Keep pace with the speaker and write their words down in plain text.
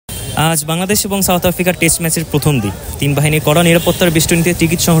আজ বাংলাদেশ এবং সাউথ আফ্রিকার টেস্ট ম্যাচের প্রথম দিন তিন বাহিনীর কড়া নিরাপত্তার বেষ্টনীতে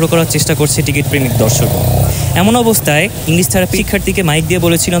টিকিট সংগ্রহ করার চেষ্টা করছে টিকিট প্রেমিক দর্শক। এমন অবস্থায় ইংলিশ থেরাপি শিক্ষার্থীকে মাইক দিয়ে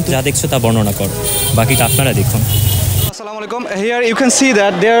বলেছিলেন, যা দেখছো তা বর্ণনা করো, বাকিটা আপনারা দেখুন। Assalamualaikum. Here you can see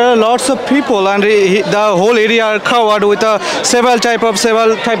that there are lots of people and the whole area are covered with several type of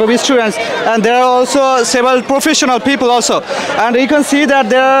students, and there are also several professional people also, and you can see that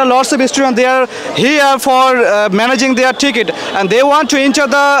there are lots of students. They are here for managing their ticket, and they want to enter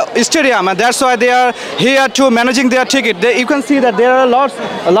the stadium, and that's why they are here to managing their ticket. You can see that there are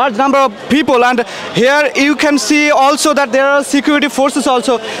a large number of people, and here you can see also that there are security forces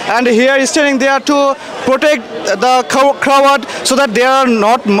also, and here standing there to protect the crowd so that they are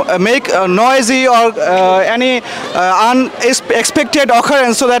not make noisy or any unexpected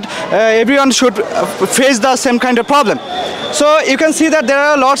occurrence, so that everyone should face the same kind of problem. So you can see that there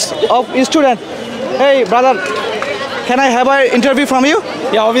are lots of students. Hey brother, can I have an interview from you?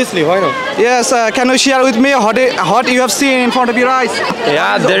 Yeah, obviously, why not? Yes, can you share with me what you have seen in front of your eyes?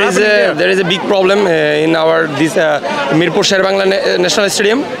 Yeah, there is a big problem in our this Mirpur Sherbangla National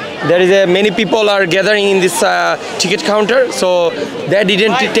Stadium. There is many people are gathering in this ticket counter, so they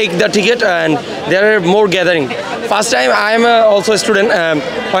didn't take the ticket, and there are more gathering. First time I am also a student.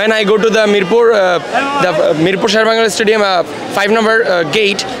 When I go to the Mirpur Sherbangla Stadium 5 number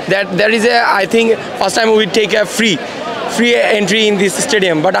gate, that there is I think first time we take a free entry in this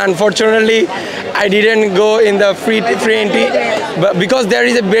stadium, but unfortunately I didn't go in the free entry, but because there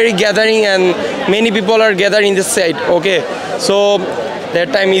is a very gathering and many people are gathering in this side. Okay, so that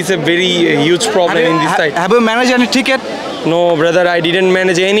time is a very huge problem in this side. Have you managed any ticket? No brother, I didn't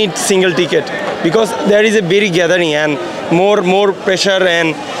manage any single ticket because there is a very gathering and more pressure, and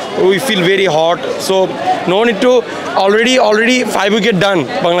we feel very hot, so no need to already 5 wicket done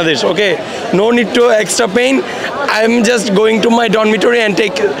Bangladesh. Okay, no need to extra pain. I'm just going to my dormitory and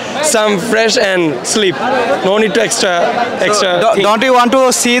take some fresh and sleep. No need to extra. Don't you want to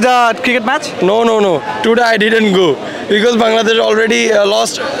see the cricket match? No. Today I didn't go because Bangladesh already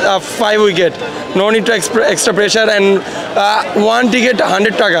lost 5 wicket. No need to extra pressure, and one ticket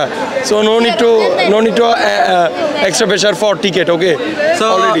 100 taka. So no need to extra pressure for ticket. Okay. So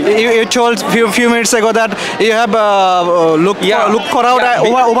you told few minutes ago that you have look crowd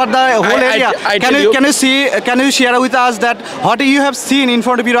over the whole area. Can you share with us that what you have seen in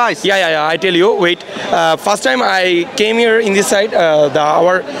front of your eyes? Yeah. I tell you. Wait. First time I came here in this side,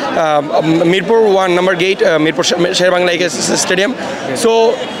 our Mirpur 1 number gate, Mirpur Sherbangla Stadium. So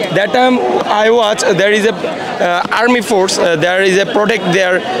that time I watched there is a army force. There is a protect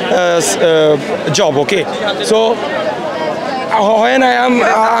their job. Okay. So when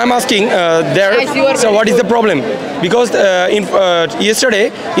I'm asking there, so what is the problem? Because yesterday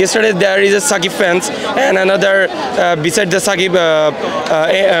there is a Sakib fans and another beside the Sakib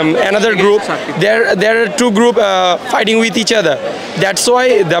another group. There are two group fighting with each other. That's why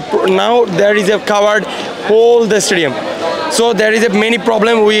now there is a covered whole the stadium. So there is a many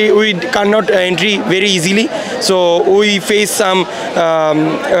problem. We cannot entry very easily. So we face some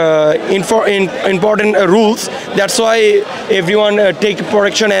important rules. That's why everyone take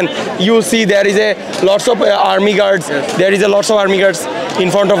protection, and you see there is lots of army guards. There is lots of army guards in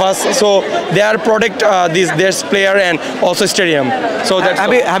front of us. So they are protect this player and also stadium. So that's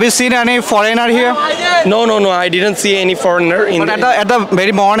have you seen any foreigner here? No. I didn't see any foreigner in. But at the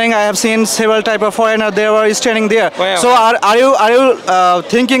very morning, I have seen several type of foreigner. They were standing there. So are you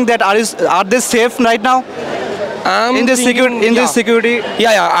thinking that are they safe right now? In this security?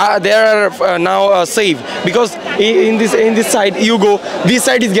 Yeah. They are now safe because in this side you go. This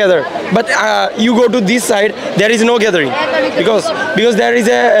side is gathered, but you go to this side. There is no gathering because there is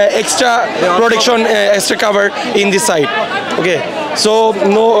a extra protection, extra cover in this side. Okay. So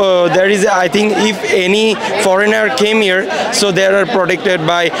no, there is I think if any foreigner came here, so they are protected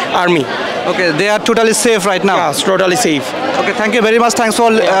by army. Okay, they are totally safe right now. Yes, totally safe. Okay, thank you very much. Thanks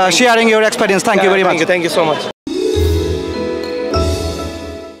for sharing your experience. Thank you very much. Thank you so much.